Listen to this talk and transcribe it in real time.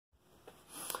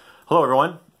Hello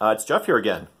everyone, it's Jeff here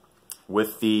again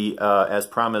with the, as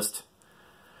promised,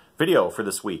 video for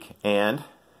this week. And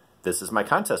this is my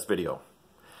contest video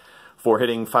for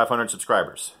hitting 500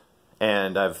 subscribers.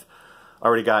 And I've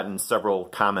already gotten several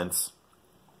comments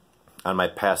on my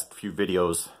past few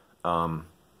videos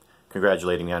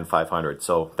congratulating me on 500.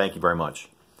 So thank you very much.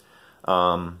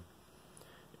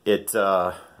 It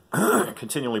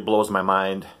continually blows my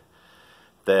mind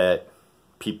that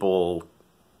people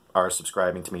are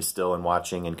subscribing to me still and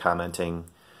watching and commenting,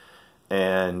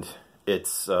 and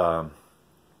it's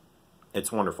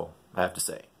wonderful, I have to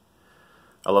say.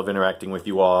 I love interacting with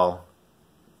you all,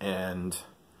 and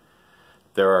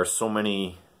there are so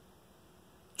many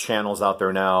channels out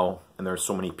there now, and there are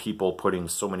so many people putting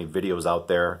so many videos out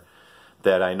there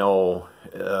that I know,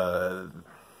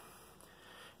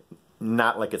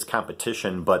 not like it's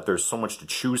competition, but there's so much to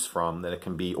choose from that it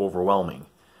can be overwhelming.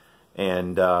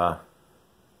 And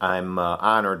I'm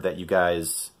honored that you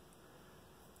guys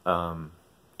tune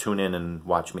in and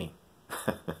watch me.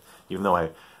 Even though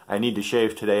I need to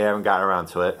shave today, I haven't gotten around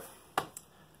to it.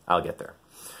 I'll get there.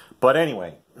 But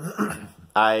anyway,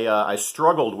 I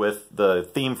struggled with the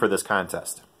theme for this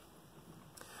contest.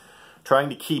 Trying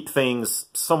to keep things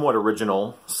somewhat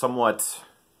original, somewhat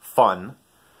fun,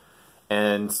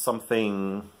 and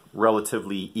something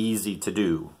relatively easy to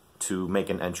do to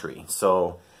make an entry.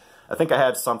 So I think I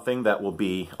have something that will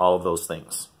be all of those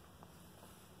things.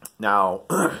 Now,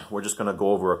 we're just going to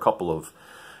go over a couple of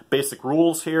basic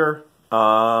rules here.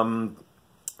 First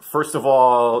of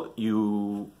all,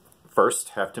 you first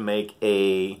have to make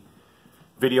a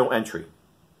video entry.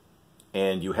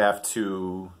 And you have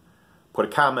to put a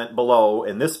comment below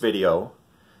in this video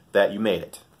that you made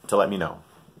it to let me know.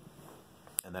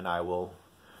 And then I will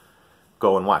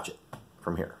go and watch it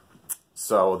from here.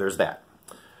 So there's that.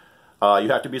 You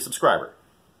have to be a subscriber.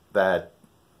 That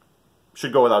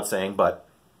should go without saying, but,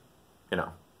 you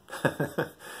know,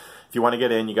 if you want to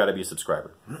get in, you got to be a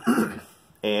subscriber.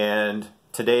 And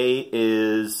today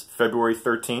is February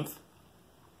 13th,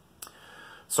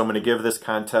 so I'm going to give this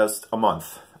contest a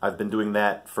month. I've been doing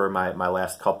that for my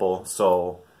last couple,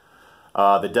 so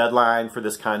the deadline for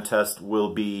this contest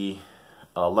will be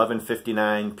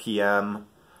 11:59 p.m.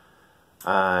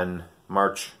 on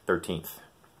March 13th.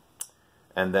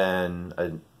 And then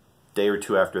a day or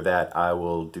two after that, I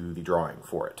will do the drawing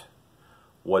for it.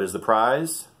 What is the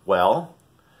prize? Well,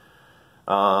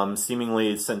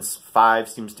 seemingly, since 5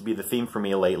 seems to be the theme for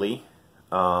me lately,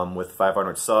 with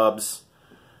 500 subs,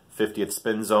 50th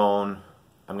spin zone,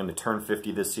 I'm going to turn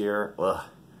 50 this year. Ugh.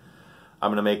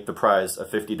 I'm going to make the prize a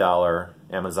 $50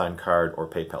 Amazon card or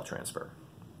PayPal transfer.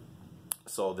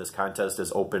 So this contest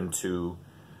is open to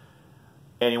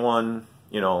anyone,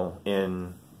 you know,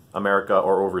 in America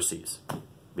or overseas,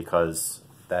 because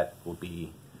that will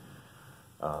be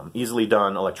easily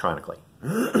done electronically.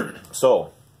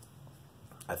 So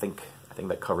I think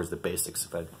that covers the basics.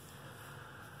 If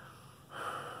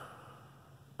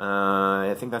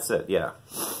I think that's it. Yeah.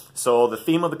 So the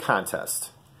theme of the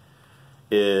contest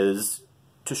is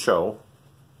to show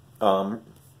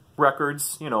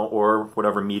records, you know, or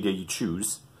whatever media you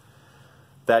choose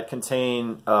that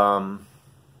contain.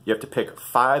 You have to pick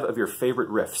 5 of your favorite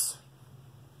riffs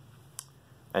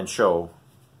and show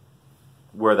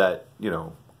where that, you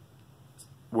know,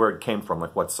 where it came from,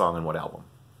 like what song and what album.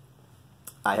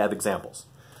 I have examples.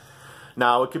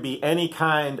 Now, it could be any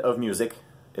kind of music.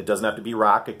 It doesn't have to be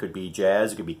rock. It could be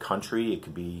jazz. It could be country. It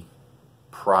could be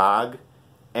prog.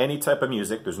 Any type of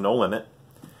music. There's no limit.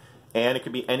 And it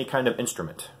could be any kind of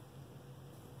instrument.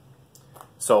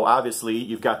 So, obviously,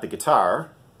 you've got the guitar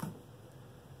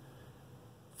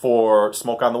for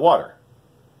Smoke on the Water,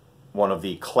 one of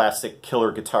the classic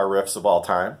killer guitar riffs of all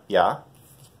time, yeah.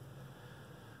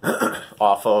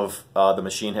 Off of the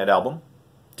Machine Head album,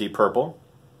 Deep Purple.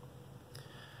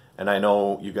 And I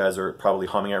know you guys are probably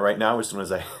humming it right now as soon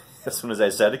as I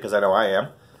said it, because I know I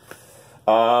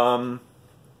am.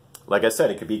 Like I said,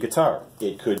 it could be guitar.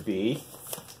 It could be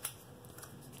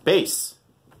bass.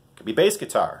 It could be bass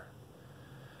guitar.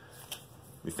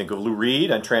 You think of Lou Reed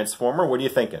and Transformer, what are you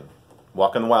thinking?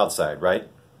 Walk on the Wild Side, right?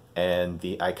 And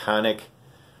the iconic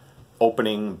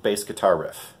opening bass guitar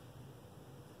riff.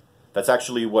 That's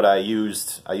actually what I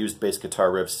used. I used bass guitar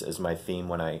riffs as my theme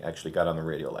when I actually got on the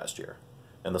radio last year.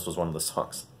 And this was one of the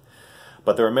songs.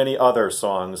 But there are many other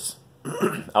songs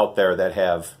out there that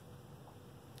have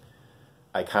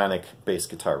iconic bass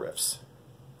guitar riffs.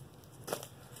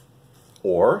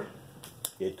 Or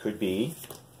it could be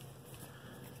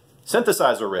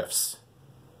synthesizer riffs.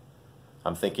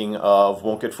 I'm thinking of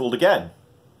Won't Get Fooled Again,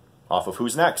 off of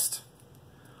Who's Next.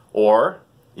 Or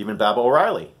even Baba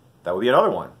O'Reilly. That would be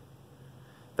another one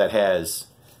that has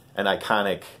an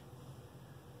iconic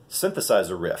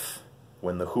synthesizer riff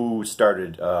when the Who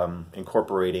started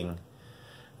incorporating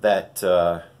that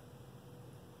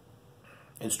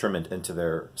instrument into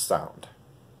their sound.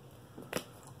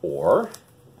 Or,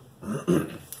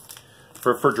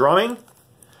 for drumming,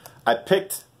 I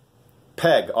picked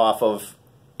Peg off of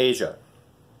Asia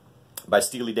by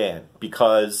Steely Dan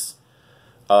because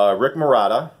Rick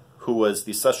Marotta, who was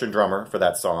the session drummer for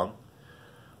that song,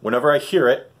 whenever I hear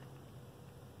it,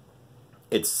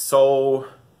 it's so,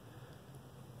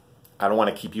 I don't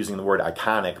want to keep using the word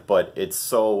iconic, but it's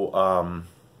so,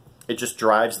 it just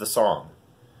drives the song.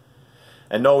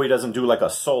 And no, he doesn't do like a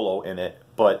solo in it,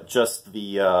 but just the,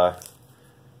 you know,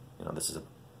 this is a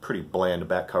pretty bland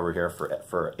back cover here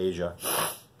for Asia.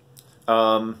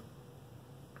 But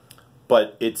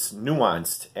it's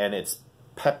nuanced, and it's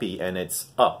peppy, and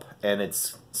it's up, and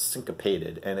it's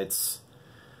syncopated, and it's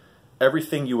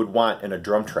everything you would want in a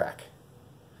drum track.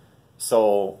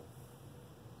 So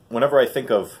whenever I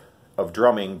think of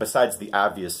drumming, besides the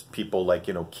obvious people like,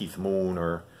 you know, Keith Moon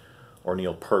or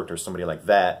Neil Peart or somebody like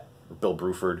that, or Bill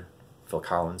Bruford, Phil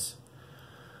Collins,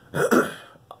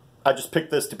 I just picked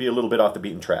this to be a little bit off the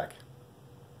beaten track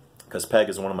because Peg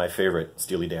is one of my favorite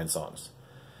Steely Dan songs.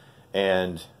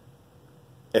 And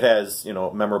it has, you know,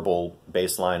 memorable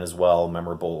bass line as well,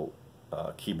 memorable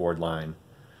keyboard line,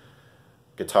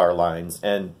 guitar lines,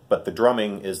 but the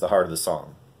drumming is the heart of the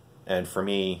song. And for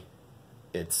me,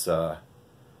 it's one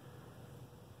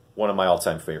of my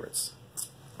all-time favorites.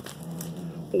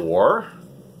 Or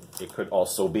it could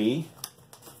also be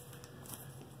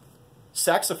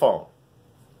saxophone.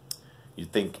 You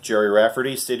think Jerry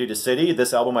Rafferty, City to City,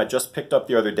 this album I just picked up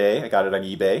the other day. I got it on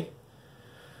eBay.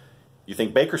 You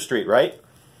think Baker Street, right?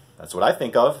 That's what I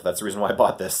think of. That's the reason why I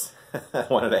bought this. I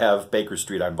wanted to have Baker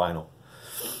Street on vinyl.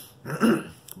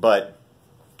 But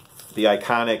the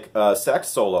iconic sax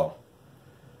solo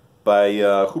by,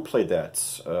 who played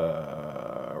that?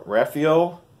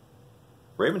 Raphael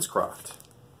Ravenscroft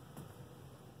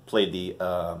played the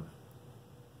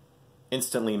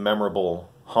instantly memorable,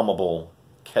 hummable,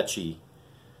 catchy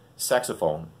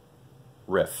saxophone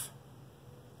riff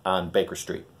on Baker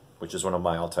Street, which is one of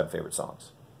my all-time favorite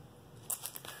songs.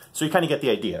 So you kind of get the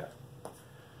idea.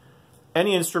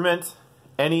 Any instrument,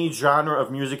 any genre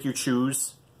of music you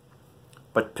choose,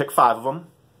 but pick 5 of them.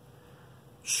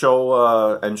 Show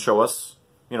us,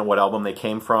 you know, what album they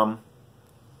came from,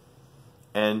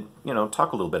 and, you know,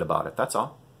 talk a little bit about it. That's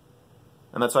all.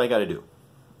 And that's all you got to do.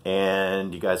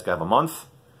 And you guys have a month,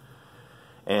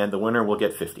 and the winner will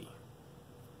get 50.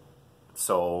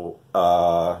 So,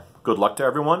 good luck to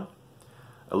everyone.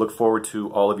 I look forward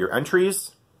to all of your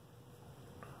entries.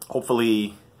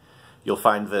 Hopefully, you'll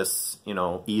find this, you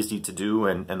know, easy to do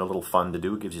and a little fun to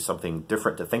do. It gives you something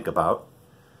different to think about.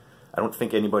 I don't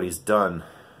think anybody's done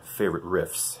favorite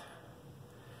riffs.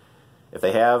 If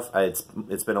they have,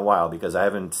 it's been a while because I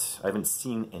haven't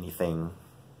seen anything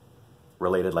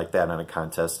related like that on a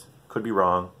contest. Could be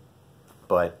wrong,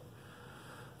 but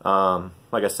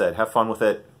like I said, have fun with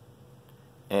it.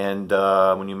 And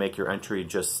when you make your entry,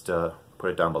 just put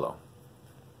it down below.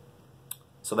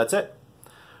 So that's it.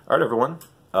 All right, everyone.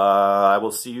 I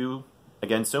will see you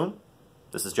again soon.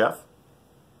 This is Jeff.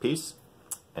 Peace,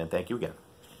 and thank you again.